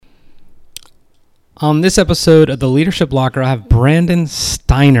On this episode of the Leadership Locker, I have Brandon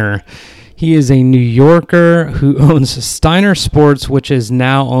Steiner. He is a New Yorker who owns Steiner Sports, which is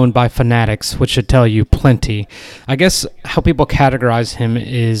now owned by Fanatics, which should tell you plenty. I guess how people categorize him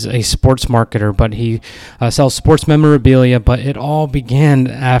is a sports marketer, but he sells sports memorabilia. But it all began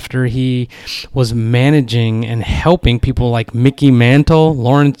after he was managing and helping people like Mickey Mantle,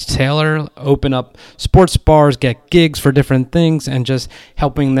 Lawrence Taylor open up sports bars, get gigs for different things, and just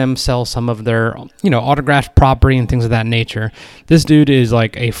helping them sell some of their, autographed property and things of that nature. This dude is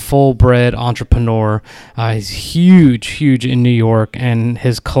like a full-bred entrepreneur. He's huge in New York, and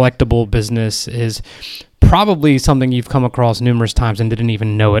his collectible business is probably something you've come across numerous times and didn't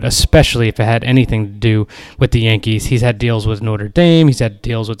even know it, especially if it had anything to do with the Yankees. He's had deals with Notre Dame. He's had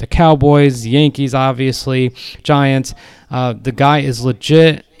deals with the Cowboys, the Yankees, obviously, Giants. The guy is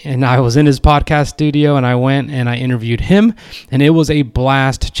legit, and I was in his podcast studio, and I went and I interviewed him, and it was a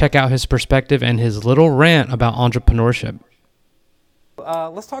blast. Check out his perspective and his little rant about entrepreneurship.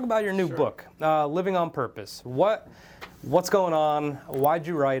 Let's talk about your new book, Living on Purpose. What's going on? Why'd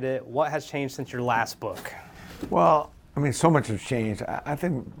you write it? What has changed since your last book? Well, so much has changed. I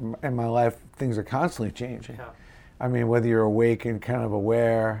think in my life, things are constantly changing. Yeah. Whether you're awake and kind of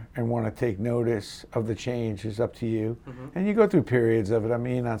aware and want to take notice of the change is up to you. Mm-hmm. And you go through periods of it.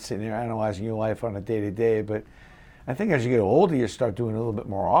 You're not sitting there analyzing your life on a day-to-day, but I think as you get older, you start doing it a little bit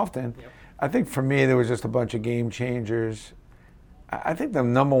more often. Yep. I think for me, there was just a bunch of game changers. I think the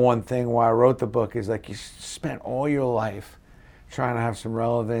number one thing why I wrote the book is you spent all your life trying to have some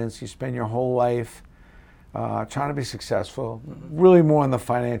relevance. You spend your whole life trying to be successful, really more on the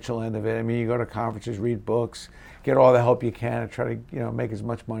financial end of it. You go to conferences, read books, get all the help you can, and try to make as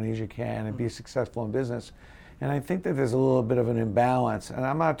much money as you can and be successful in business. And I think that there's a little bit of an imbalance. And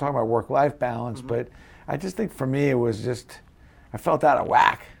I'm not talking about work-life balance, but I just think for me it was just, I felt out of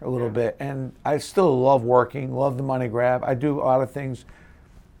whack a little bit, and I still love working, love the money grab. I do a lot of things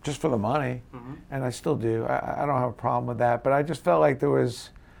just for the money, and I still do. I don't have a problem with that, but I just felt like there was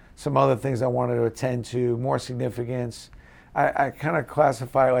some other things I wanted to attend to, more significance. I kind of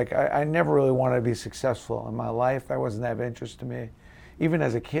classify, I never really wanted to be successful in my life. That wasn't of interest to me, even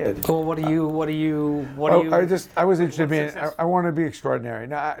as a kid. Well, what do you? I was interested in being. I wanted to be extraordinary.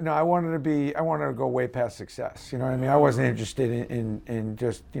 No, I wanted to go way past success. You know what I mean? I wasn't interested in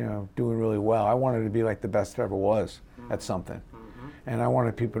just doing really well. I wanted to be like the best there ever was at something, and I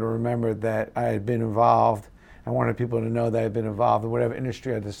wanted people to remember that I had been involved. I wanted people to know that I had been involved in whatever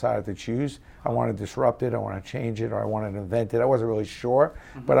industry I decided to choose. I wanted to disrupt it, I wanted to change it, or I wanted to invent it. I wasn't really sure,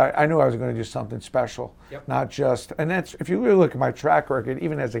 but I knew I was going to do something special, not just, and that's, if you really look at my track record,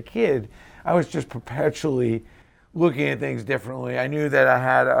 even as a kid, I was just perpetually looking at things differently. I knew that I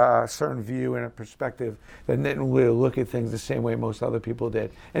had a certain view and a perspective that didn't really look at things the same way most other people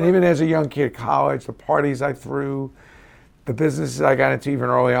did. And even as a young kid, college, the parties I threw, the businesses I got into even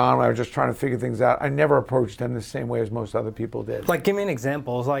early on, I was just trying to figure things out. I never approached them the same way as most other people did. Give me an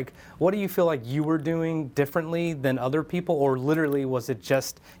example. What do you feel like you were doing differently than other people, or literally was it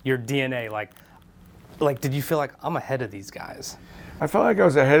just your DNA? Did you feel like I'm ahead of these guys? I felt like I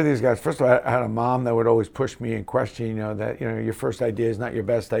was ahead of these guys. First of all, I had a mom that would always push me and question, that your first idea is not your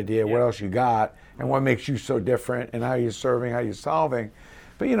best idea. Yeah. What else you got, and what makes you so different, and how you're serving, how you're solving.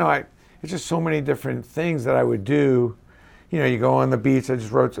 But it's just so many different things that I would do. You go on the beach. I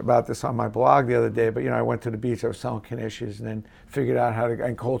just wrote about this on my blog the other day, but I went to the beach. I was selling knishes and then figured out how to,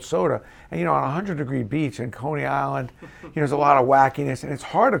 and cold soda. And on a 100-degree beach in Coney Island, there's a lot of wackiness, and it's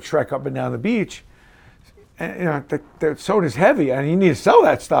hard to trek up and down the beach. And the soda's heavy, and you need to sell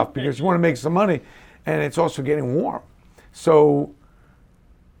that stuff because you want to make some money, and it's also getting warm. So,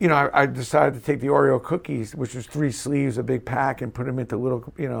 I decided to take the Oreo cookies, which was 3 sleeves, a big pack, and put them into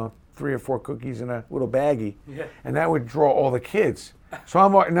little, 3 or 4 cookies in a little baggie, and that would draw all the kids. So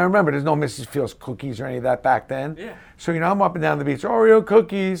now remember, there's no Mrs. Fields cookies or any of that back then. Yeah. So I'm up and down the beach, Oreo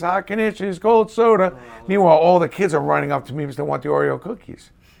cookies, hot knishes, cold soda. Meanwhile, all the kids are running up to me because they want the Oreo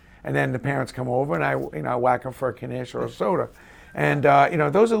cookies, and then the parents come over and I whack them for a knish or a soda, and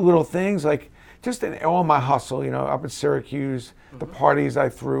those are little things just in all my hustle. Up in Syracuse, the parties I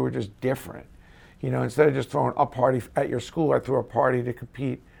threw were just different. Instead of just throwing a party at your school, I threw a party to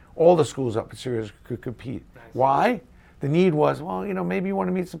compete. All the schools up in Syracuse could compete. Nice. Why? The need was, maybe you want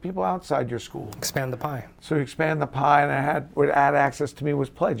to meet some people outside your school. Expand the pie. So you expand the pie, and what had access to me was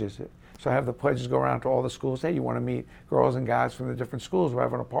pledges. So I have the pledges go around to all the schools. Hey, you want to meet girls and guys from the different schools? We're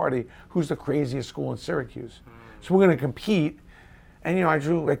having a party. Who's the craziest school in Syracuse? So we're going to compete. And, I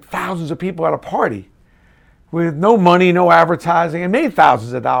drew thousands of people at a party with no money, no advertising, and made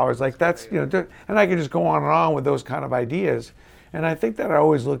thousands of dollars. And I could just go on and on with those kind of ideas. And I think that I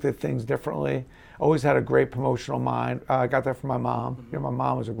always looked at things differently. Always had a great promotional mind. I got that from my mom. My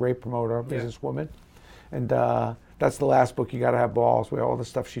mom was a great promoter, a businesswoman. And that's the last book, You Gotta Have Balls, where all the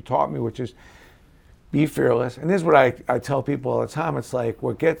stuff she taught me, which is be fearless. And this is what I tell people all the time. It's like,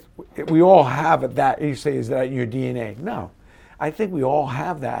 we all have that. You say, is that in your DNA? No. I think we all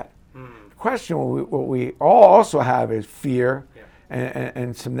have that. The question, what we all also have is fear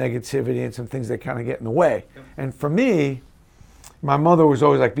and some negativity and some things that kind of get in the way. And for me, my mother was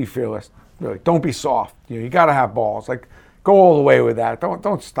always like, be fearless. Really, don't be soft. You got to have balls. Like, go all the way with that.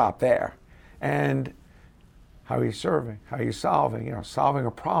 Don't stop there. And how are you serving? How are you solving? Solving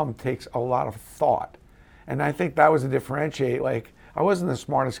a problem takes a lot of thought. And I think that was a differentiate. Like, I wasn't the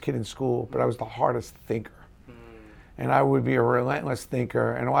smartest kid in school, but I was the hardest thinker. And I would be a relentless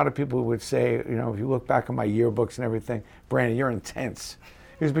thinker. And a lot of people would say, if you look back at my yearbooks and everything, Brandon, you're intense.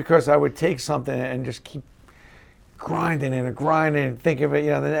 It was because I would take something and just keep grinding and think of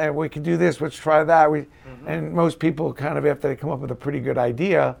it, we can do this, let's try that. And most people kind of, after they come up with a pretty good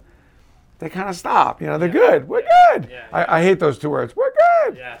idea, they kind of stop. They're good. We're good. I hate those two words. We're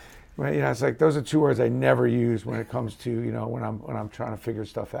good. Yeah. It's like those are two words I never use when it comes to, when I'm trying to figure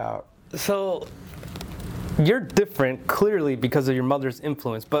stuff out. So you're different, clearly, because of your mother's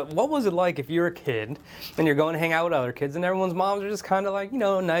influence. But what was it like if you're a kid and you're going to hang out with other kids and everyone's moms are just kind of like,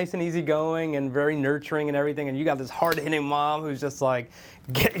 nice and easygoing and very nurturing and everything, and you got this hard-hitting mom who's just like,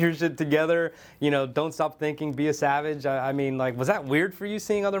 get your shit together, don't stop thinking, be a savage. I mean, like, was that weird for you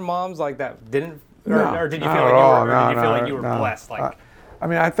seeing other moms like that didn't, or did you feel like you were blessed? Like,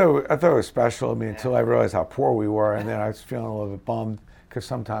 I thought it was special. Until I realized how poor we were, and then I was feeling a little bit bummed because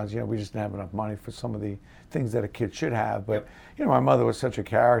sometimes, we just didn't have enough money for some of the things that a kid should have. But, my mother was such a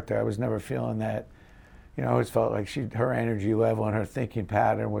character. I was never feeling that, I always felt like her energy level and her thinking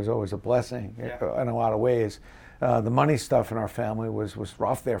pattern was always a blessing in a lot of ways. The money stuff in our family was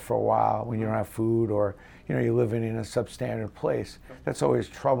rough there for a while when you don't have food or, you're living in a substandard place. That's always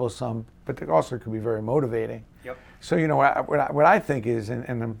troublesome, but it also could be very motivating. Yep. So, what I think is,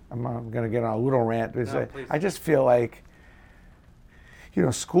 and I'm going to get on a little rant, is I just feel like,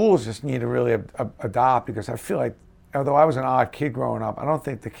 schools just need to really adopt, because I feel like, although I was an odd kid growing up, I don't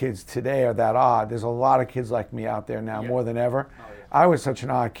think the kids today are that odd. There's a lot of kids like me out there now, more than ever. Oh, yeah. I was such an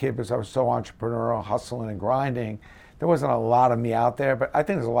odd kid because I was so entrepreneurial, hustling and grinding. There wasn't a lot of me out there, but I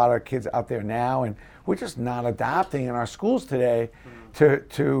think there's a lot of kids out there now, and we're just not adapting in our schools today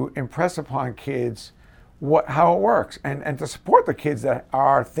to impress upon kids how it works, and to support the kids that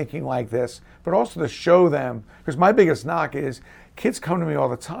are thinking like this, but also to show them, because my biggest knock is kids come to me all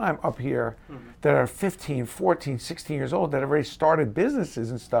the time up here that are 15, 14, 16 years old that have already started businesses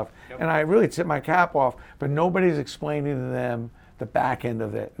and stuff, and I really tip my cap off, but nobody's explaining to them the back end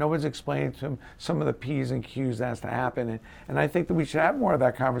of it. Nobody's explaining to them some of the P's and Q's that has to happen, and I think that we should have more of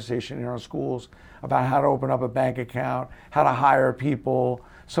that conversation in our schools about how to open up a bank account, how to hire people,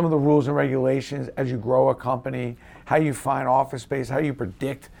 some of the rules and regulations as you grow a company, how you find office space, how you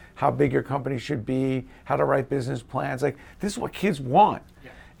predict how big your company should be, how to write business plans. Like, this is what kids want.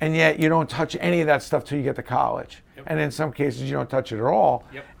 Yeah. And yet you don't touch any of that stuff till you get to college. Yep. And in some cases you don't touch it at all.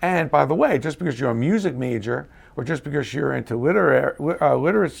 Yep. And by the way, just because you're a music major or just because you're into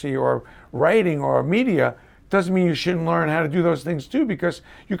literacy or writing or media doesn't mean you shouldn't learn how to do those things too, because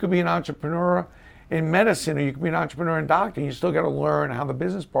you could be an entrepreneur in medicine, or you can be an entrepreneur in doctor, you still got to learn how the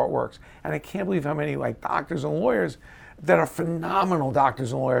business part works. And I can't believe how many doctors and lawyers that are phenomenal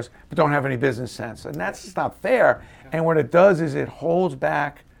doctors and lawyers, but don't have any business sense. And that's just not fair. And what it does is it holds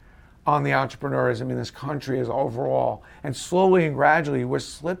back on the entrepreneurism in this country as overall. And slowly and gradually, we're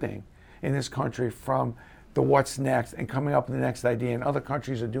slipping in this country from the what's next and coming up with the next idea. And other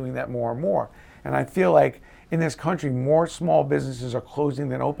countries are doing that more and more. And I feel like in this country, more small businesses are closing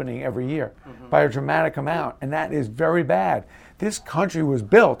than opening every year by a dramatic amount. And that is very bad. This country was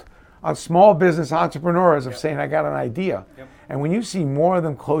built on small business entrepreneurs of saying, I got an idea. And when you see more of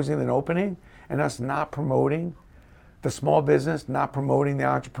them closing than opening, and us not promoting the small business, not promoting the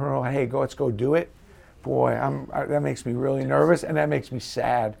entrepreneurial, hey, let's go do it, boy, that makes me really nervous, and that makes me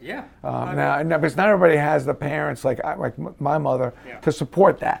sad. Yeah. Because not everybody has the parents like my mother to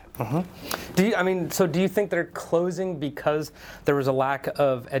support that. Do you think they're closing because there was a lack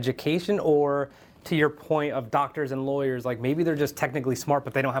of education, or to your point of doctors and lawyers, like maybe they're just technically smart,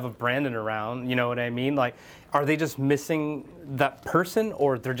 but they don't have a Brandon around, you know what I mean? Like, are they just missing that person,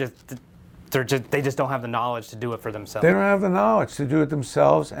 or they just don't have the knowledge to do it for themselves? They don't have the knowledge to do it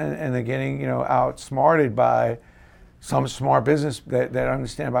themselves, and they're getting, outsmarted by some smart business that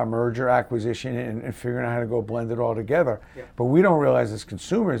understand about merger, acquisition, and figuring out how to go blend it all together. Yeah. But we don't realize as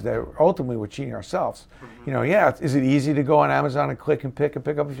consumers that ultimately we're cheating ourselves. You know, yeah, is it easy to go on Amazon and click and pick up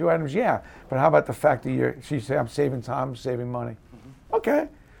a few items? Yeah. But how about the fact that you say, I'm saving time, I'm saving money? Okay.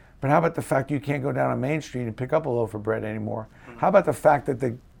 But how about the fact you can't go down on Main Street and pick up a loaf of bread anymore? How about the fact that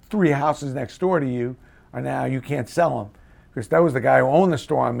the 3 houses next door to you are now, you can't sell them? Because that was the guy who owned the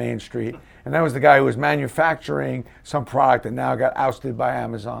store on Main Street, and that was the guy who was manufacturing some product that now got ousted by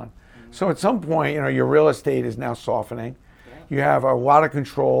Amazon. So at some point, you know, your real estate is now softening. You have a lot of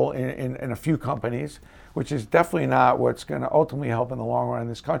control in a few companies, which is definitely not what's going to ultimately help in the long run in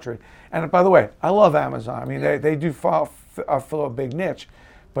this country. And by the way, I love Amazon. I mean, they do fill a big niche,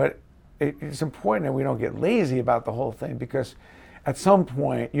 but it's important that we don't get lazy about the whole thing, because at some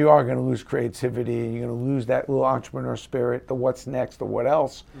point, you are going to lose creativity, and you're going to lose that little entrepreneur spirit, the what's next, the what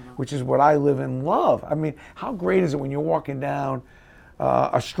else, which is what I live and love. I mean, how great is it when you're walking down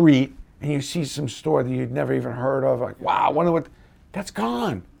a street and you see some store that you'd never even heard of, like, wow, I wonder what, that's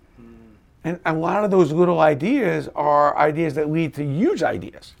gone. And a lot of those little ideas are ideas that lead to huge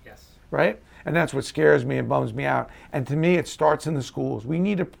ideas, right? And that's what scares me and bums me out. And to me, it starts in the schools. We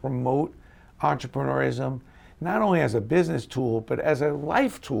need to promote entrepreneurism, not only as a business tool, but as a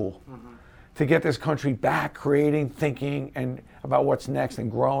life tool to get this country back creating, thinking, and about what's next, and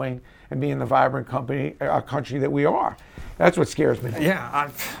growing, and being the vibrant country that we are. That's what scares me.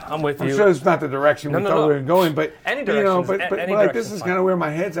 Yeah, I'm with you. I'm sure it's not the direction we thought we were going, but any you know, direction, but like, this is kind of where my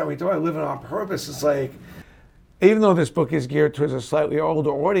head's at. We thought I live it on purpose. It's like, even though this book is geared towards a slightly older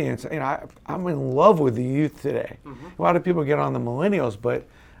audience, you know, I'm in love with the youth today. A lot of people get on the millennials, but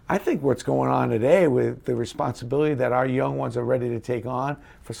I think what's going on today with the responsibility that our young ones are ready to take on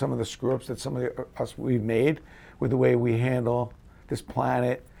for some of the screw-ups that some of us we've made with the way we handle this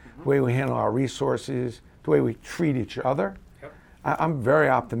planet, the way we handle our resources, the way we treat each other. I'm very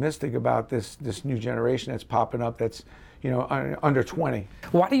optimistic about this new generation that's popping up that's, you know, under 20.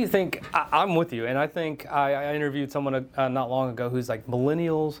 Why do you think, I'm with you, and I think I interviewed someone not long ago who's like,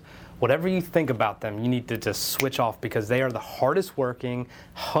 millennials, whatever you think about them, you need to just switch off, because they are the hardest working,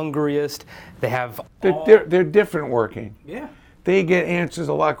 hungriest. They have They're different working. Yeah. They get answers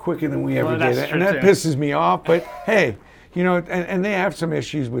a lot quicker than we ever that's did. true And that too. pisses me off. But hey, you know, and they have some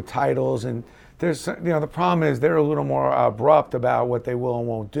issues with titles, and there's, you know, the problem is they're a little more abrupt about what they will and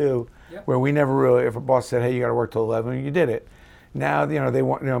won't do. Yep. Where we never really, if a boss said, hey, you got to work till 11, you did it. Now, you know, they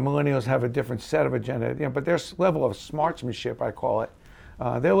want, you know, millennials have a different set of agenda, you know, but their level of smartsmanship, I call it,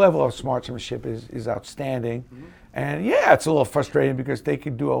 their level of smartsmanship is outstanding. And yeah, it's a little frustrating because they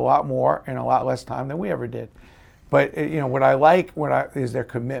could do a lot more in a lot less time than we ever did. But you know, what I like is their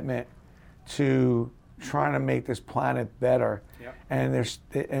commitment to trying to make this planet better. Yep. And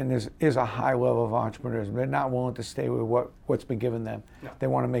there's a high level of entrepreneurs. They're not willing to stay with what's been given them. No. They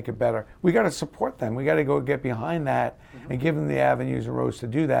want to make it better. We got to support them. We got to go get behind that and give them the avenues and roads to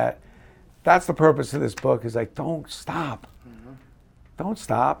do that. That's the purpose of this book. Is like, don't stop. Don't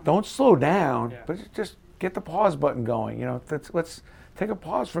stop. Don't slow down. But just get the pause button going. You know, let's take a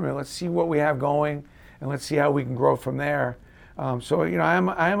pause from it. Let's see what we have going, and let's see how we can grow from there. So you know,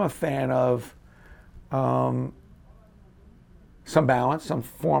 I am a fan of some balance, some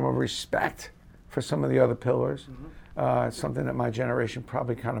form of respect for some of the other pillars. It's something that my generation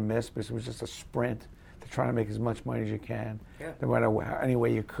probably kind of missed, because it was just a sprint to try to make as much money as you can, no matter any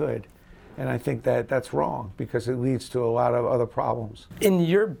way you could. And I think that that's wrong, because it leads to a lot of other problems. In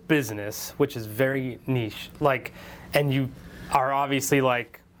your business, which is very niche, like, and you are obviously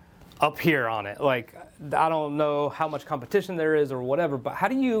like up here on it, like, I don't know how much competition there is or whatever, but how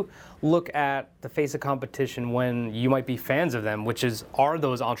do you look at the face of competition when you might be fans of them, which are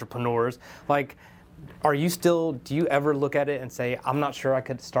those entrepreneurs? Like, do you ever look at it and say, I'm not sure I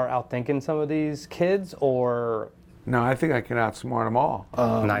could start outthinking some of these kids, or? No, I think I can outsmart them all.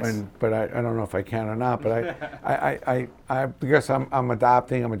 Nice. But I don't know if I can or not. But I because I'm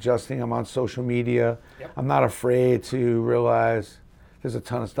adapting, I'm adjusting, I'm on social media. Yep. I'm not afraid to realize there's a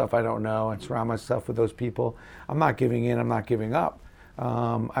ton of stuff I don't know and surround myself with those people. I'm not giving in, I'm not giving up.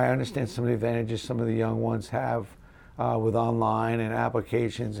 I understand some of the advantages some of the young ones have with online and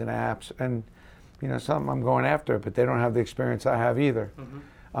applications and apps. And, you know, some I'm going after it, but they don't have the experience I have either.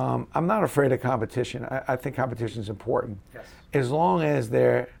 I'm not afraid of competition. I think competition is important. Yes. As long as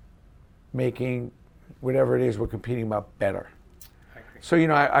they're making whatever it is we're competing about better. I agree. So, you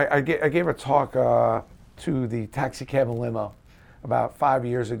know, I gave a talk to the taxi cab and limo about 5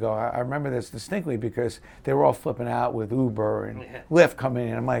 years ago. I remember this distinctly because they were all flipping out with Uber and Lyft coming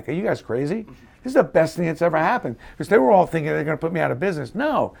in. I'm like, are you guys crazy? This is the best thing that's ever happened. Because they were all thinking they're going to put me out of business.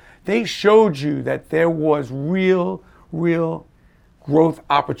 No, they showed you that there was real real growth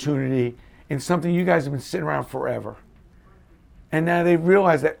opportunity in something you guys have been sitting around forever. And now they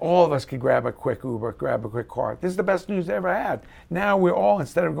realize that all of us could grab a quick Uber, grab a quick car. This is the best news they ever had. Now we're all,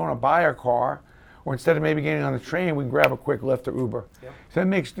 instead of going to buy a car, or instead of maybe getting on the train, we can grab a quick Lyft or Uber. Yep. So that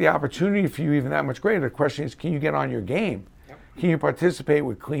makes the opportunity for you even that much greater. The question is, can you get on your game? Yep. Can you participate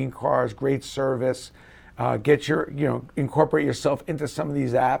with clean cars, great service, incorporate yourself into some of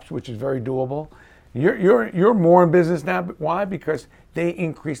these apps, which is very doable. You're more in business now. Why? Because they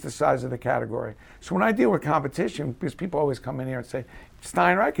increase the size of the category. So when I deal with competition, because people always come in here and say,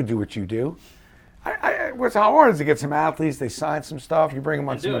 Steiner, I could do what you do. What's hard is to get some athletes, they sign some stuff, you bring them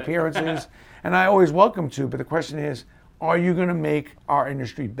on some appearances, and I always welcome to, but the question is, are you going to make our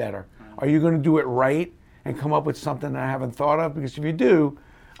industry better? Are you going to do it right and come up with something that I haven't thought of? Because if you do,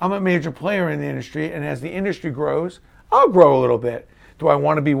 I'm a major player in the industry, and as the industry grows, I'll grow a little bit. Do I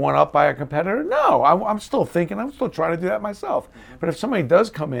want to be one up by a competitor? No, I'm still thinking, I'm still trying to do that myself. But if somebody does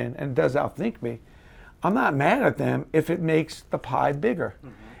come in and does outthink me, I'm not mad at them if it makes the pie bigger.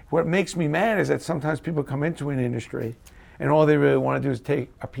 What makes me mad is that sometimes people come into an industry and all they really want to do is take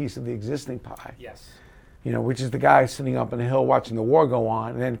a piece of the existing pie. Yes. Which is the guy sitting up on the hill watching the war go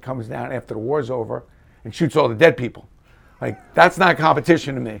on and then comes down after the war's over and shoots all the dead people. Like, that's not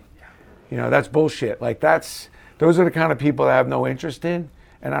competition to me. That's bullshit. Like, those are the kind of people that I have no interest in,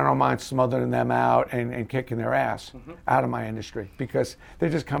 and I don't mind smothering them out and kicking their ass out of my industry because they're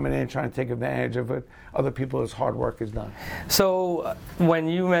just coming in trying to take advantage of what other people's hard work is done. So when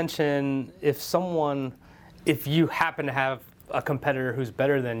you mention if you happen to have a competitor who's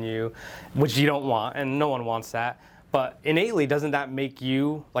better than you, which you don't want, and no one wants that, but innately, doesn't that make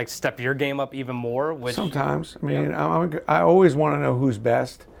you like step your game up even more? Sometimes. I mean, I always want to know who's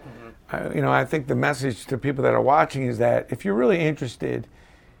best. I think the message to people that are watching is that if you're really interested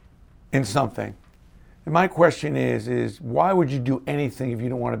in something, and my question is why would you do anything if you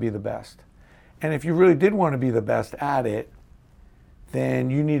don't want to be the best? And if you really did want to be the best at it, then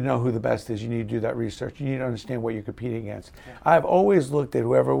you need to know who the best is. You need to do that research. You need to understand what you're competing against. Yeah. I've always looked at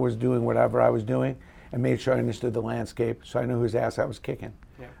whoever was doing whatever I was doing and made sure I understood the landscape so I knew whose ass I was kicking.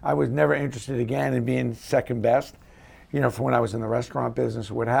 Yeah. I was never interested again in being second best. For when I was in the restaurant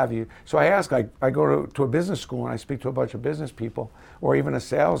business or what have you. So I ask, I go to a business school and I speak to a bunch of business people or even a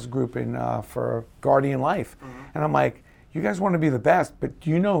sales group for Guardian Life. And I'm like, you guys want to be the best, but do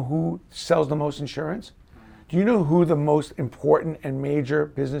you know who sells the most insurance? Do you know who the most important and major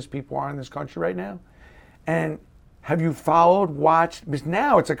business people are in this country right now? And have you watched, because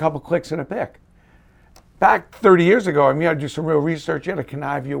now it's a couple clicks and a pick. Back 30 years ago, you had to do some real research. You had to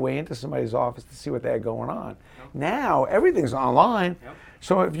connive your way into somebody's office to see what they had going on. Now everything's online. Yep.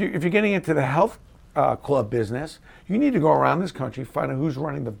 So if you're getting into the health club business, you need to go around this country, find out who's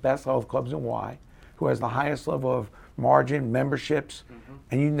running the best health clubs and why, who has the highest level of margin, memberships,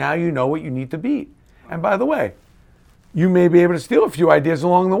 and now you know what you need to beat. And by the way, you may be able to steal a few ideas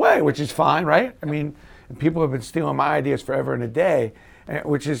along the way, which is fine, right? I mean, people have been stealing my ideas forever and a day,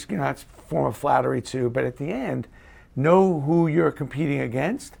 which is, that's a form of flattery too. But at the end, know who you're competing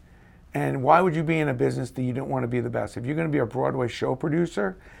against. And why would you be in a business that you don't want to be the best? If you're going to be a Broadway show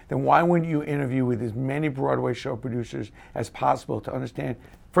producer, then why wouldn't you interview with as many Broadway show producers as possible to understand,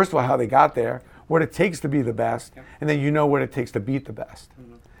 first of all, how they got there, what it takes to be the best, and then you know what it takes to beat the best.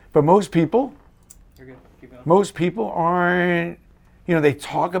 But most people aren't, they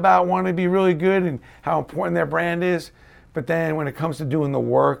talk about wanting to be really good and how important their brand is, but then when it comes to doing the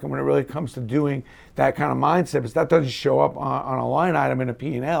work and when it really comes to doing that kind of mindset, because that doesn't show up on a line item in a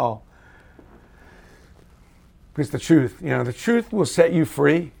P&L. Because the truth will set you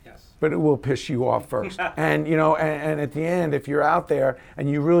free, yes, but it will piss you off first. And at the end, if you're out there and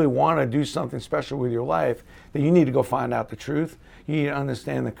you really want to do something special with your life, then you need to go find out the truth. You need to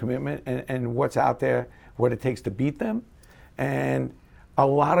understand the commitment and what's out there, what it takes to beat them. And a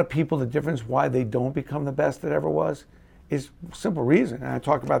lot of people, the difference why they don't become the best that ever was is simple reason. And I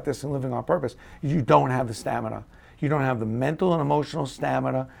talk about this in Living on Purpose. You don't have the stamina. You don't have the mental and emotional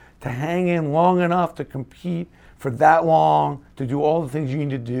stamina to hang in long enough to compete for that long, to do all the things you need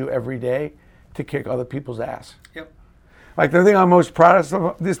to do every day to kick other people's ass. Yep. Like the thing I'm most proud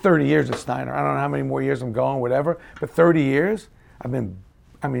of this 30 years of Steiner. I don't know how many more years I'm going, whatever, but 30 years I've been,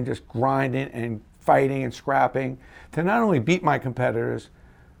 just grinding and fighting and scrapping to not only beat my competitors,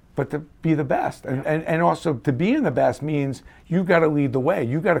 but to be the best. And also to being the best means you got to lead the way.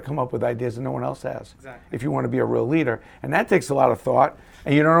 You got to come up with ideas that no one else has. Exactly. If you want to be a real leader. And that takes a lot of thought,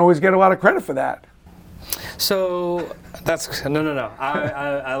 and you don't always get a lot of credit for that. So that's no.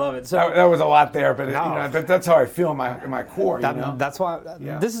 I love it. So that was a lot there, but that's how I feel in my core. That's why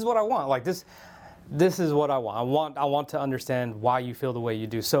this is what I want. Like this, this is what I want. I want to understand why you feel the way you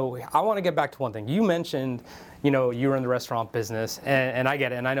do. So I want to get back to one thing. You mentioned, you were in the restaurant business, and I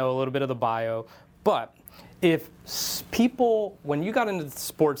get it, and I know a little bit of the bio, but if people, when you got into the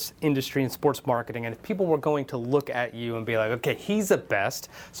sports industry and sports marketing, and if people were going to look at you and be like, okay, he's the best,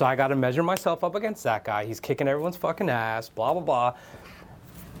 so I got to measure myself up against that guy. He's kicking everyone's fucking ass, blah, blah, blah.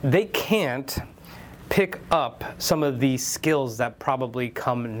 They can't pick up some of these skills that probably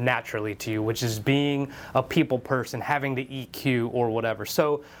come naturally to you, which is being a people person, having the EQ or whatever.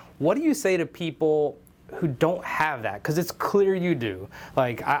 So what do you say to people who don't have that? Because it's clear you do.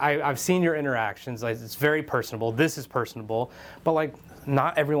 Like, I've seen your interactions. Like, it's very personable. This is personable. But, like,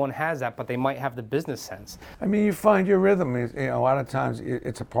 not everyone has that, but they might have the business sense. I mean, you find your rhythm. A lot of times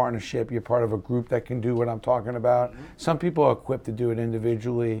it's a partnership. You're part of a group that can do what I'm talking about. Mm-hmm. Some people are equipped to do it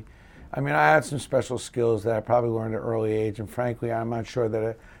individually. I mean, I had some special skills that I probably learned at an early age, and frankly, I'm not sure that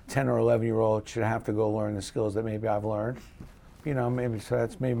a 10 or 11-year-old should have to go learn the skills that maybe I've learned. Maybe so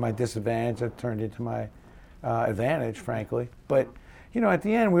that's maybe my disadvantage that turned into my advantage, frankly. But, at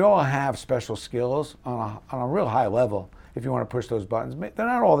the end, we all have special skills on a real high level if you want to push those buttons. They're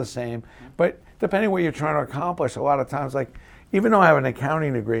not all the same, but depending on what you're trying to accomplish, a lot of times, like, even though I have an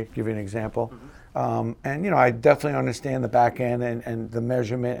accounting degree, to give you an example, and I definitely understand the back end and the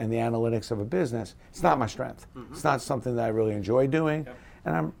measurement and the analytics of a business. It's not my strength. Mm-hmm. It's not something that I really enjoy doing,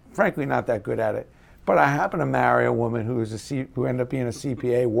 and I'm frankly not that good at it. But I happen to marry a woman who ended up being a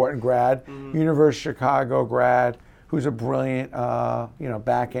CPA, Wharton grad, University of Chicago grad, who's a brilliant,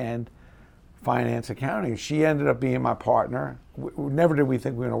 back end finance accounting. She ended up being my partner. Never did we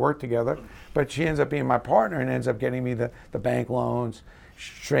think we were going to work together, but she ends up being my partner and ends up getting me the bank loans,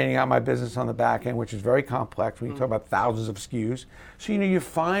 straightening out my business on the back end, which is very complex when you talk about thousands of SKUs. So, you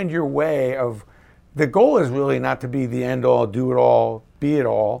find your way of, the goal is really not to be the end all, do it all, be it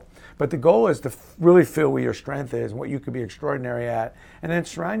all, but the goal is to really feel where your strength is and what you could be extraordinary at, and then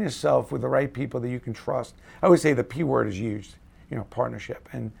surround yourself with the right people that you can trust. I always say the P word is used, partnership.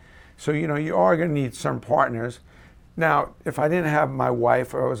 And so, you are going to need some partners. Now, if I didn't have my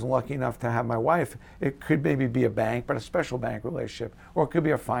wife, or I was lucky enough to have my wife, it could maybe be a bank, but a special bank relationship, or it could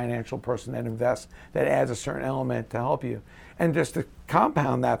be a financial person that invests, that adds a certain element to help you. And just to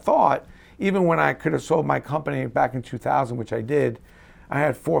compound that thought, even when I could have sold my company back in 2000, which I did, I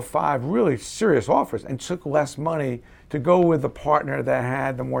had 4 or 5 really serious offers and took less money to go with the partner that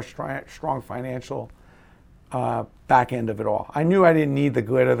had the more strong financial back end of it all. I knew I didn't need the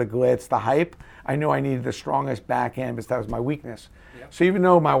glitter, the glitz, the hype. I knew I needed the strongest back end because that was my weakness. Yep. So even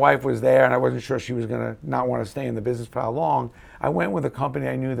though my wife was there and I wasn't sure she was going to not want to stay in the business for how long, I went with a company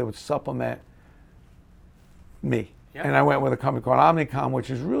I knew that would supplement me. Yep. And I went with a company called Omnicom, which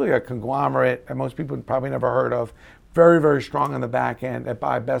is really a conglomerate that most people probably never heard of. Very, very strong on the back end, that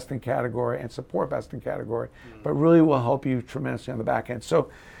buy best in category and support best in category, but really will help you tremendously on the back end. So,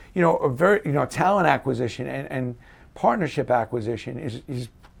 talent acquisition and partnership acquisition is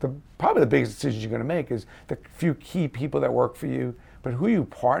probably the biggest decision you're going to make, is the few key people that work for you, but who you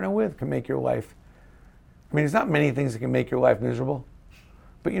partner with can make your life. I mean, there's not many things that can make your life miserable,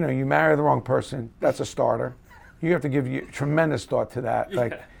 but you marry the wrong person, that's a starter. You have to give you tremendous thought to that.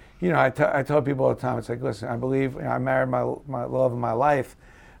 Like, I tell people all the time, it's like, listen, I believe, I married my love of my life,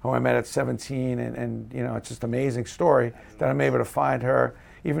 who I met at 17, and it's just an amazing story that I'm able to find her,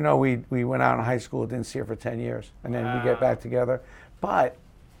 even though we went out in high school, didn't see her for 10 years, and then we get back together. But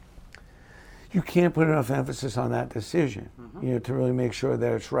you can't put enough emphasis on that decision, to really make sure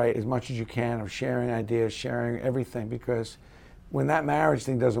that it's right as much as you can, of sharing ideas, sharing everything, because when that marriage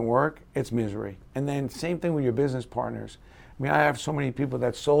thing doesn't work, it's misery. And then same thing with your business partners. I mean, I have so many people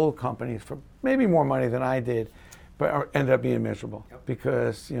that sold companies for maybe more money than I did, but ended up being miserable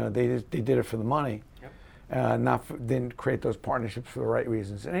because they did it for the money, didn't create those partnerships for the right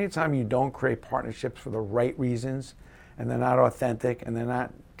reasons. And anytime you don't create partnerships for the right reasons, and they're not authentic, and they're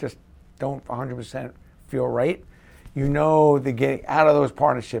not don't 100% feel right, they're getting out of those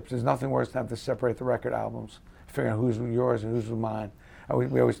partnerships. There's nothing worse than have to separate the record albums, figuring out who's yours and who's mine.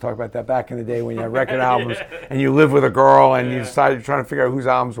 We always talk about that back in the day when you had record albums and you lived with a girl and you decided trying to figure out whose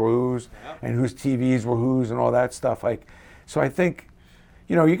albums were whose and whose TVs were whose and all that stuff. So I think,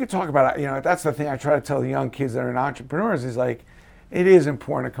 you could talk about, that's the thing I try to tell the young kids that are entrepreneurs is like, it is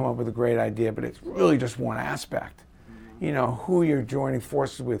important to come up with a great idea, but it's really just one aspect. Who you're joining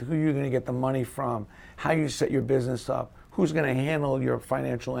forces with, who you're going to get the money from, how you set your business up, who's going to handle your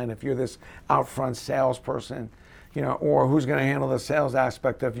financial end if you're this out front salesperson. Or who's going to handle the sales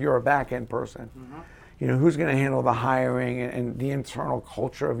aspect if you're a back-end person. Who's going to handle the hiring and the internal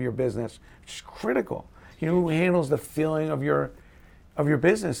culture of your business, which is critical. Who handles the feeling of your of your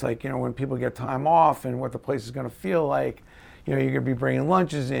business, like, when people get time off and what the place is going to feel like. You're going to be bringing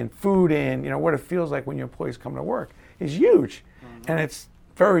lunches in, food in, what it feels like when your employees come to work is huge. And it's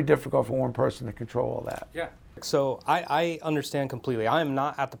very difficult for one person to control all that. Yeah. So I understand completely. I am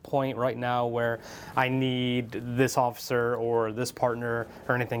not at the point right now where I need this officer or this partner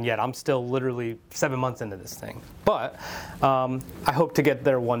or anything yet. I'm still literally 7 months into this thing. But I hope to get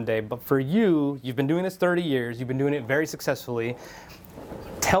there one day. But for you, you've been doing this 30 years. You've been doing it very successfully.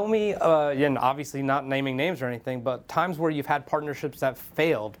 Tell me, and obviously not naming names or anything, but times where you've had partnerships that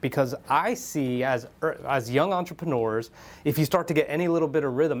failed, because I see as young entrepreneurs, if you start to get any little bit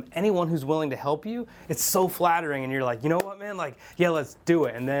of rhythm, anyone who's willing to help you, it's so flattering, and you're like, you know what, man, like, yeah, let's do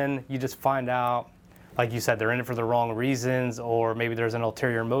it. And then you just find out, like you said, they're in it for the wrong reasons, or maybe there's an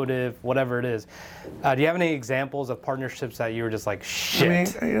ulterior motive, whatever it is. Do you have any examples of partnerships that you were just like,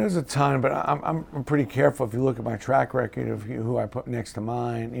 shit? I mean, there's a ton, but I'm pretty careful. If you look at my track record of who I put next to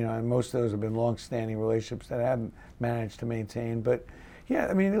mine, and most of those have been long-standing relationships that I haven't managed to maintain. But yeah,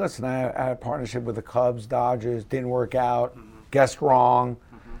 I mean, listen, I had a partnership with the Cubs, Dodgers, didn't work out, guessed wrong.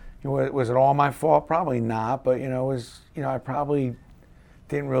 Was it all my fault? Probably not, but I probably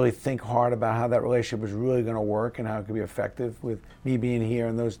didn't really think hard about how that relationship was really going to work and how it could be effective, with me being here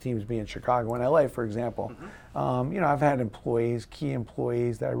and those teams being Chicago and LA, for example. I've had key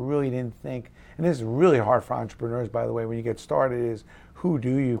employees that I really didn't think, and this is really hard for entrepreneurs, by the way, when you get started, is who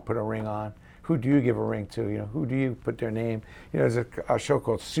do you put a ring on? Who do you give a ring to? Who do you put their name? There's a show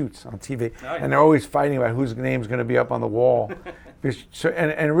called Suits on TV, and they're always fighting about whose name's going to be up on the wall.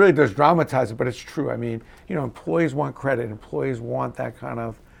 And it really does dramatize it, but it's true. I mean, employees want credit. Employees want that kind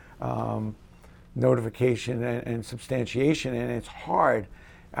of notification and substantiation, and it's hard.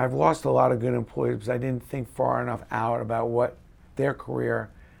 I've lost a lot of good employees because I didn't think far enough out about what their career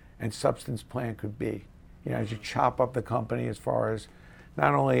and substance plan could be. As you chop up the company as far as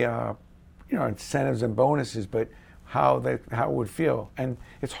not only incentives and bonuses, but how it would feel. And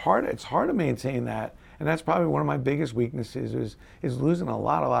it's hard to maintain that. And that's probably one of my biggest weaknesses is losing a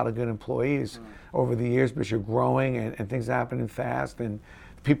lot of good employees over the years, because you're growing and things are happening fast, and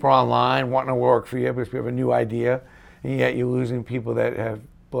people are online wanting to work for you because we have a new idea, and yet you're losing people that have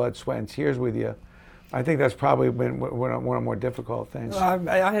blood, sweat, and tears with you. I think that's probably been one of the more difficult things.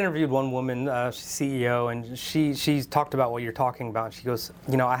 I interviewed one woman, she's CEO, and she's talked about what you're talking about. She goes,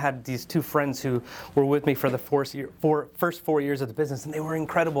 I had these two friends who were with me for the first 4 years of the business, and they were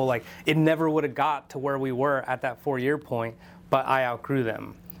incredible. Like, it never would have got to where we were at that 4-year point, but I outgrew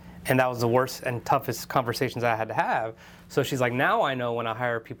them. And that was the worst and toughest conversations I had to have. So she's like, now I know when I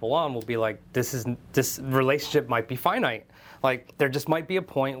hire people on, we'll be like, this relationship might be finite. Like, there just might be a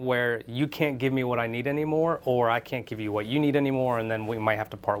point where you can't give me what I need anymore, or I can't give you what you need anymore, and then we might have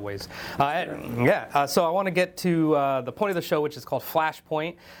to part ways. So I want to get to the point of the show, which is called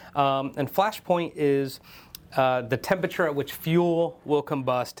Flashpoint. And Flashpoint is the temperature at which fuel will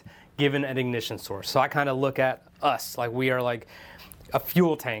combust given an ignition source. So I kind of look at us like we are like a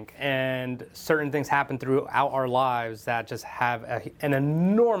fuel tank, and certain things happen throughout our lives that just have an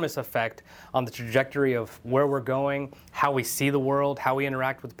enormous effect on the trajectory of where we're going, how we see the world, how we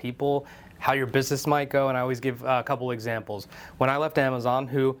interact with people, how your business might go. And I always give a couple examples. When I left Amazon,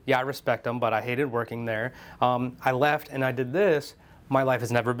 I respect them, but I hated working there. I left and I did this. My life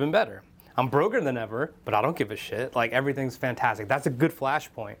has never been better. I'm broker than ever, but I don't give a shit. Like, everything's fantastic. That's a good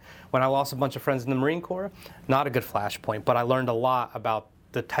flashpoint. When I lost a bunch of friends in the Marine Corps, not a good flashpoint, but I learned a lot about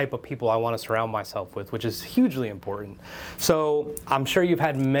the type of people I want to surround myself with, which is hugely important. So I'm sure you've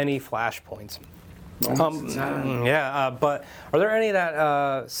had many flashpoints. But are there any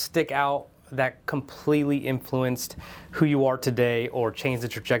that stick out that completely influenced who you are today, or changed the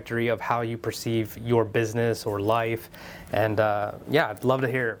trajectory of how you perceive your business or life? And I'd love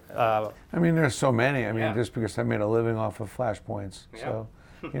to hear. There's so many. Just because I made a living off of flashpoints. Yeah. So,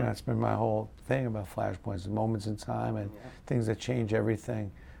 it's been my whole thing about flashpoints, moments in time, and things that change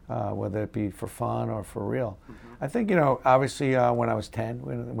everything, whether it be for fun or for real. I think, obviously when I was 10,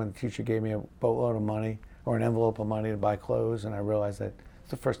 when the teacher gave me a boatload of money, or an envelope of money to buy clothes, and I realized that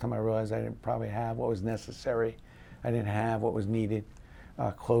it's the first time I realized I didn't probably have what was necessary. I didn't have what was needed,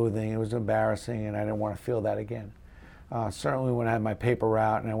 clothing. It was embarrassing, and I didn't want to feel that again. Certainly when I had my paper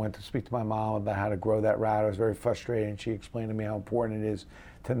route and I went to speak to my mom about how to grow that route, I was very frustrated, and she explained to me how important it is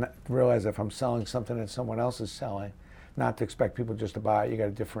to realize if I'm selling something that someone else is selling, not to expect people just to buy it. You got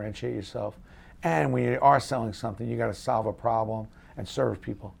to differentiate yourself. And when you are selling something, you got to solve a problem and serve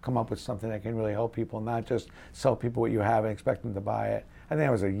people. Come up with something that can really help people, not just sell people what you have and expect them to buy it. I think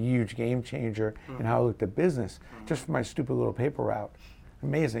that was a huge game changer in how I looked at business, just for my stupid little paper route.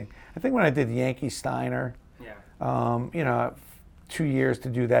 Amazing. I think when I did Yankee Steiner, 2 years to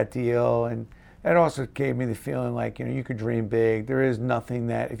do that deal, and that also gave me the feeling like, you could dream big. There is nothing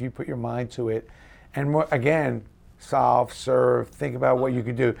that, if you put your mind to it, and more, again, solve, serve, think about what you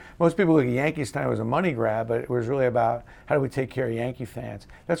could do. Most people look at Yankee Steiner as a money grab, but it was really about how do we take care of Yankee fans.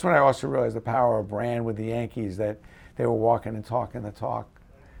 That's when I also realized the power of brand with the Yankees, that they were walking and talking the talk.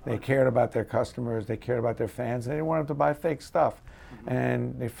 They cared about their customers, they cared about their fans, and they didn't want them to buy fake stuff.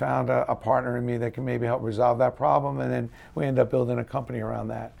 And they found a partner in me that can maybe help resolve that problem, and then we ended up building a company around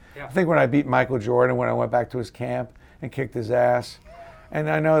that. Yeah. I think when I beat Michael Jordan, when I went back to his camp and kicked his ass, and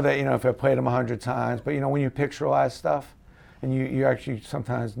I know that, if I played him 100 times, but when you picturealize stuff, and you actually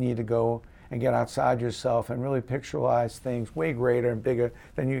sometimes need to go and get outside yourself and really picturealize things way greater and bigger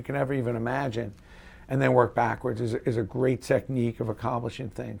than you can ever even imagine, and then work backwards is a great technique of accomplishing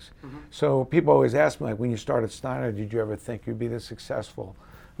things. So people always ask me, like, when you started Steiner, did you ever think you'd be this successful?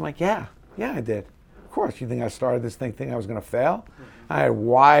 I'm like, yeah, I did. Of course, you think I started this thing thinking I was going to fail? I had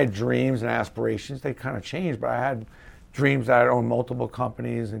wide dreams and aspirations. They kind of changed, but I had dreams that I'd own multiple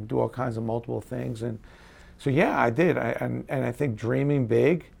companies and do all kinds of multiple things. And so, yeah, I did. And I think dreaming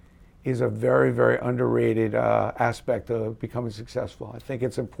big is a very, very underrated aspect of becoming successful. I think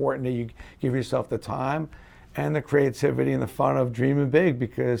it's important that you give yourself the time and the creativity and the fun of dreaming big,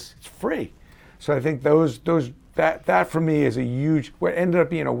 because it's free. So I think that for me is a huge, what ended up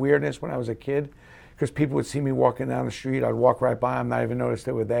being a weirdness when I was a kid, because people would see me walking down the street, I'd walk right by them, not even notice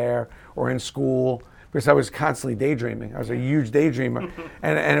they were there, or in school, because I was constantly daydreaming. I was a huge daydreamer,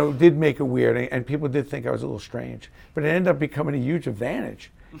 and it did make it weird, and people did think I was a little strange. But it ended up becoming a huge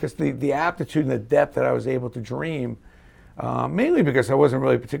advantage, because the aptitude and the depth that I was able to dream, mainly because I wasn't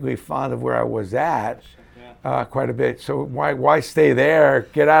really particularly fond of where I was at quite a bit. So why stay there?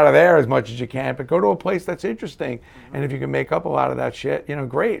 Get out of there as much as you can, but go to a place that's interesting. And if you can make up a lot of that shit,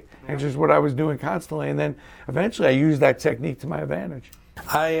 great. And it's just what I was doing constantly. And then eventually I used that technique to my advantage.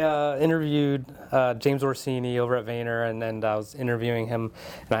 I interviewed James Orsini over at Vayner, and I was interviewing him,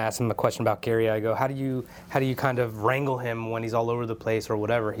 and I asked him a question about Gary. I go, how do you kind of wrangle him when he's all over the place or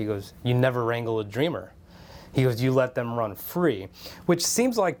whatever? He goes, you never wrangle a dreamer. He goes, you let them run free, which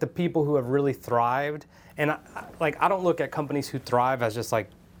seems like the people who have really thrived. And I don't look at companies who thrive as just like,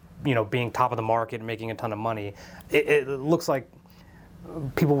 being top of the market and making a ton of money. It looks like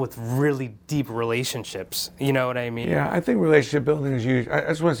people with really deep relationships, you know what I mean? Yeah, I think relationship building is huge. I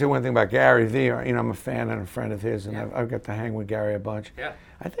just want to say one thing about Gary Vee. I'm a fan and a friend of his, and I've got to hang with Gary a bunch. Yeah.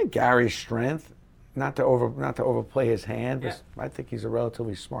 I think Gary's strength, not to overplay his hand, because I think he's a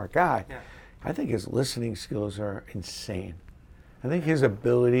relatively smart guy. Yeah. I think his listening skills are insane. I think his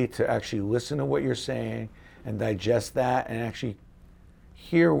ability to actually listen to what you're saying and digest that and actually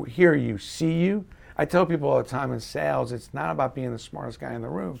hear you, see you. I tell people all the time in sales, it's not about being the smartest guy in the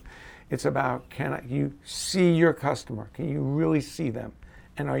room. It's about, you see your customer? Can you really see them?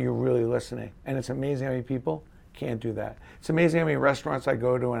 And are you really listening? And it's amazing how many people can't do that. It's amazing how many restaurants I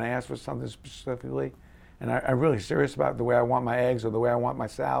go to and I ask for something specifically, and I'm really serious about the way I want my eggs or the way I want my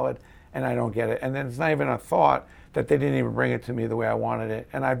salad, and I don't get it. And then it's not even a thought that they didn't even bring it to me the way I wanted it.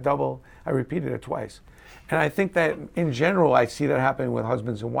 And I repeated it twice. And I think that in general, I see that happening with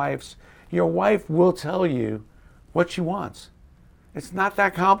husbands and wives. Your wife will tell you what she wants. It's not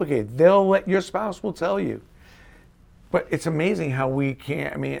that complicated. Your spouse will tell you. But it's amazing how we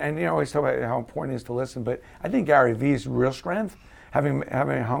can't, and you always talk about how important it is to listen, but I think Gary Vee's real strength, having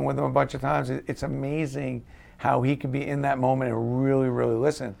hung with him a bunch of times, it's amazing how he can be in that moment and really, really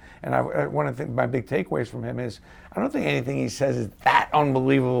listen. And one of my big takeaways from him is, I don't think anything he says is that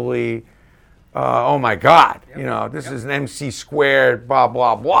unbelievably, oh my God, this is an MC squared, blah,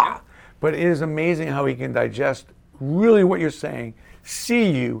 blah, blah. But it is amazing how he can digest really what you're saying, see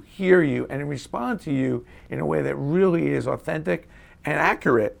you, hear you, and respond to you in a way that really is authentic and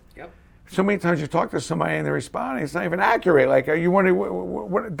accurate. Yep. So many times you talk to somebody and they're responding, it's not even accurate. Like, are you wondering,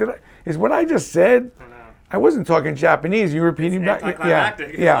 what I just said? I wasn't talking Japanese. You repeating back?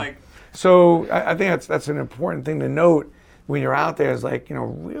 Yeah. So I think that's an important thing to note when you're out there. Is like,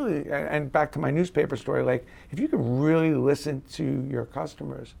 really, and back to my newspaper story. Like, if you can really listen to your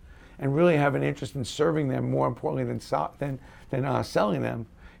customers and really have an interest in serving them, more importantly than selling them,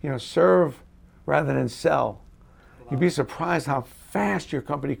 serve rather than sell. You'd be surprised how fast your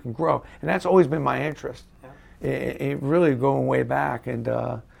company can grow, and that's always been my interest. Yeah. It really going way back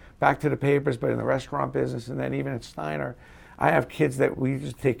and. Back to the papers, but in the restaurant business, and then even at Steiner, I have kids that we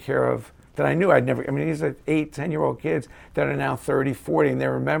just take care of that I knew I'd never, these are 8, 10-year-old kids that are now 30, 40, and they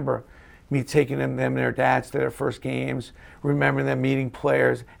remember me taking them and their dads to their first games, remembering them meeting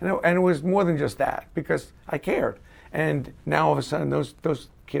players, and it was more than just that, because I cared. And now all of a sudden, those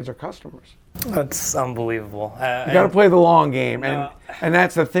kids are customers. That's unbelievable. You got to play the long game, and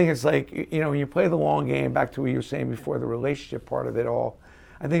that's the thing. It's like, when you play the long game. Back to what you were saying before, the relationship part of it all.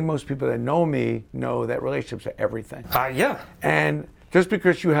 I think most people that know me know that relationships are everything. Yeah. And just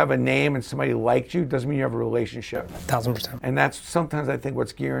because you have a name and somebody likes you doesn't mean you have a relationship. 1000%. And that's sometimes I think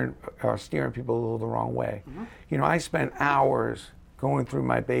what's steering people a little the wrong way. I spend hours going through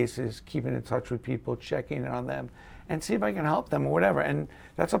my bases, keeping in touch with people, checking in on them, and see if I can help them or whatever. And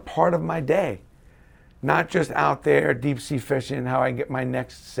that's a part of my day. Not just out there deep sea fishing, how I can get my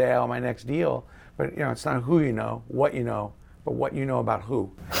next sale, my next deal. But it's not who you know, what you know, but what you know about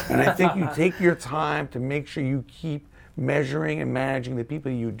who. And I think you take your time to make sure you keep measuring and managing the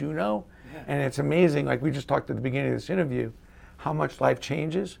people you do know. And it's amazing, like we just talked at the beginning of this interview, how much life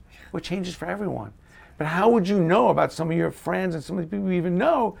changes. Well, it changes for everyone. But how would you know about some of your friends and some of the people you even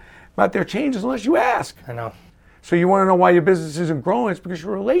know about their changes unless you ask? I know. So you want to know why your business isn't growing? It's because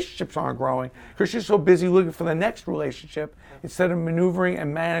your relationships aren't growing. Because you're so busy looking for the next relationship instead of maneuvering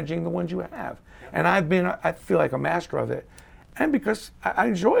and managing the ones you have. And I feel like a master of it. And because I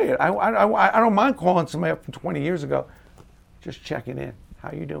enjoy it. I don't mind calling somebody up from 20 years ago, just checking in.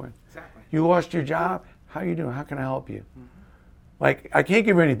 How you doing? Exactly. You lost your job? How you doing? How can I help you? Like, I can't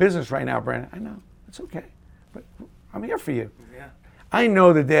give you any business right now, Brandon. I know. It's okay. But I'm here for you. Yeah. I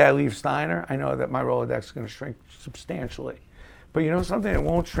know the day I leave Steiner, I know that my Rolodex is going to shrink substantially. But you know something? It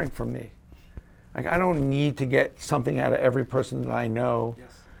won't shrink from me. Like, I don't need to get something out of every person that I know.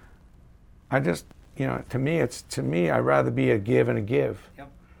 Yes. I just, to me, I'd rather be a give and a give. Yep.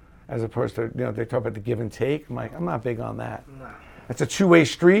 As opposed to, they talk about the give and take. I'm like, I'm not big on that. No. It's a two-way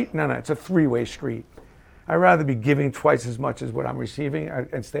street. No, it's a three-way street. I'd rather be giving twice as much as what I'm receiving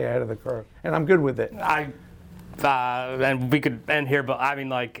and stay ahead of the curve. And I'm good with it. And we could end here, but I mean,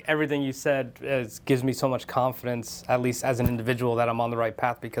 like, everything you said gives me so much confidence, at least as an individual, that I'm on the right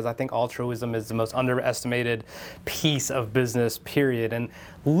path, because I think altruism is the most underestimated piece of business, period. And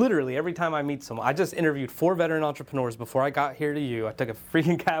literally every time I meet someone, I just interviewed 4 veteran entrepreneurs before I got here to you. I took a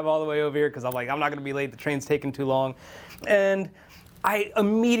freaking cab all the way over here because I'm like, I'm not going to be late. The train's taking too long. And I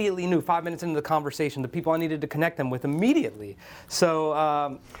immediately knew 5 minutes into the conversation the people I needed to connect them with immediately.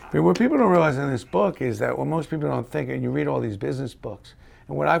 So, but what people don't realize in this book is that what most people don't think, and you read all these business books,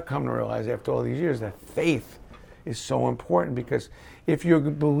 and what I've come to realize after all these years, that faith is so important, because if you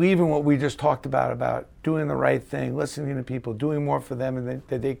believe in what we just talked about doing the right thing, listening to people, doing more for them than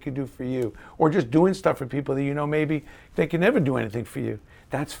that they could do for you, or just doing stuff for people that maybe they can never do anything for you,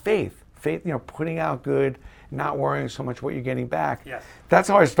 that's faith. Faith, putting out good, not worrying so much what you're getting back. Yes. That's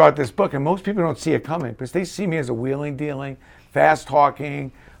how I start this book, and most people don't see it coming because they see me as a wheeling, dealing,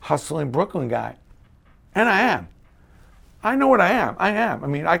 fast-talking, hustling Brooklyn guy. And I am. I know what I am. I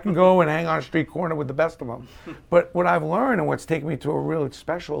mean, I can go and hang on a street corner with the best of them. But what I've learned and what's taken me to a really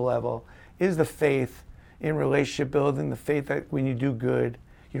special level is the faith in relationship building, the faith that when you do good,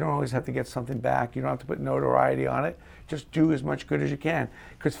 you don't always have to get something back. You don't have to put notoriety on it. Just do as much good as you can.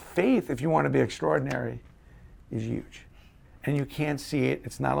 Because faith, if you want to be extraordinary, is huge. And you can't see it.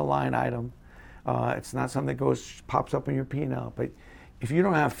 It's not a line item. It's not something that pops up in your P&L. But if you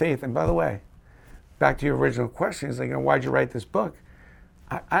don't have faith, and by the way, back to your original question, is like, why'd you write this book?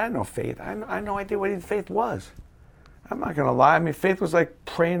 I had no faith. I had no idea what even faith was. I'm not going to lie. I mean, faith was like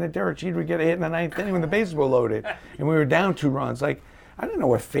praying that Derek Jeter would get a hit in the 9th inning when the bases were loaded. And we were down 2 runs. Like, I didn't know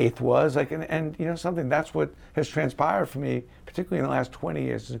what faith was. Like, and something, that's what has transpired for me, particularly in the last 20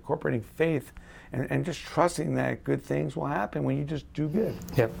 years, is incorporating faith and just trusting that good things will happen when you just do good.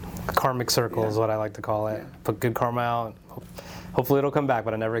 Yep. Karmic circle is what I like to call it. Put good karma out. Hopefully it'll come back,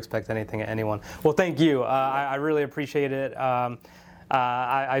 but I never expect anything at anyone. Well, thank you. I really appreciate it.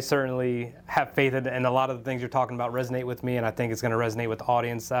 I certainly have faith in, and a lot of the things you're talking about resonate with me, and I think it's going to resonate with the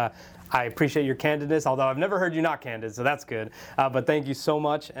audience. I appreciate your candidness, although I've never heard you not candid, so that's good. But thank you so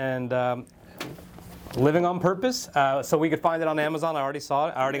much, and Living on Purpose, so we could find it on Amazon. I already saw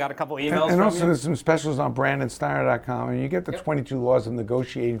it. I already got a couple emails and from also you. there's some specials on BrandonSteiner.com, and you get the 22 laws of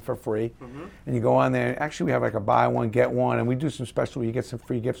negotiating for free. And you go on there. Actually, we have like a buy one, get one, and we do some special where you get some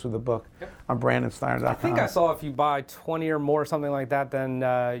free gifts with the book on BrandonSteiner.com. I think I saw if you buy 20 or more, something like that, then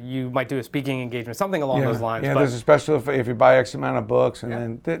you might do a speaking engagement, something along those lines. Yeah, there's a special if you buy X amount of books,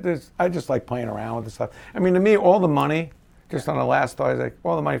 and then I just like playing around with the stuff. I mean, to me, all the money, just on the last thought, is like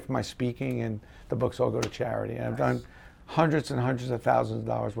all the money for my speaking and the books all go to charity. And I've done hundreds and hundreds of thousands of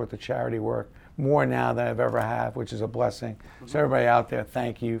dollars worth of charity work, more now than I've ever had, which is a blessing. So everybody out there,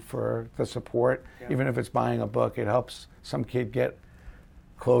 thank you for the support. Even if it's buying a book, it helps some kid get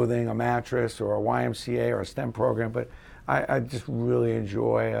clothing, a mattress, or a YMCA or a STEM program. But I just really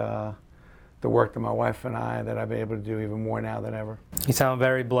enjoy the work that my wife and I, that I've been able to do even more now than ever. You sound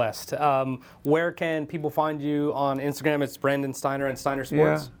very blessed. Where can people find you on Instagram? It's Brandon Steiner and Steiner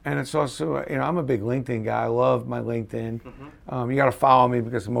Sports. Yeah, and it's also, I'm a big LinkedIn guy. I love my LinkedIn. You got to follow me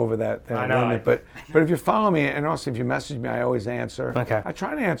because I'm over that limit. But if you follow me, and also if you message me, I always answer. Okay. I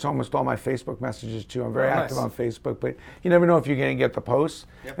try to answer almost all my Facebook messages too. I'm very active on Facebook, but you never know if you're going to get the posts.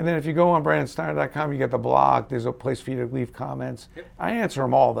 Yep. And then if you go on brandonsteiner.com, you get the blog. There's a place for you to leave comments. Yep. I answer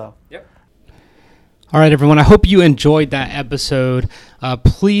them all, though. Yep. All right, everyone. I hope you enjoyed that episode.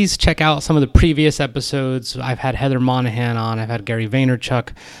 Please check out some of the previous episodes. I've had Heather Monahan on. I've had Gary Vaynerchuk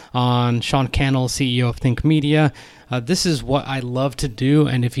on. Sean Cannell, CEO of Think Media. This is what I love to do,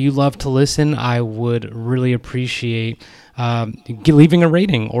 and if you love to listen, I would really appreciate leaving a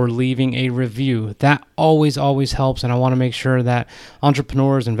rating or leaving a review. That always helps, and I want to make sure that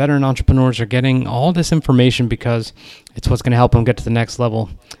entrepreneurs and veteran entrepreneurs are getting all this information because it's what's going to help them get to the next level.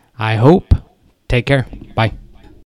 I hope. Take care. Bye.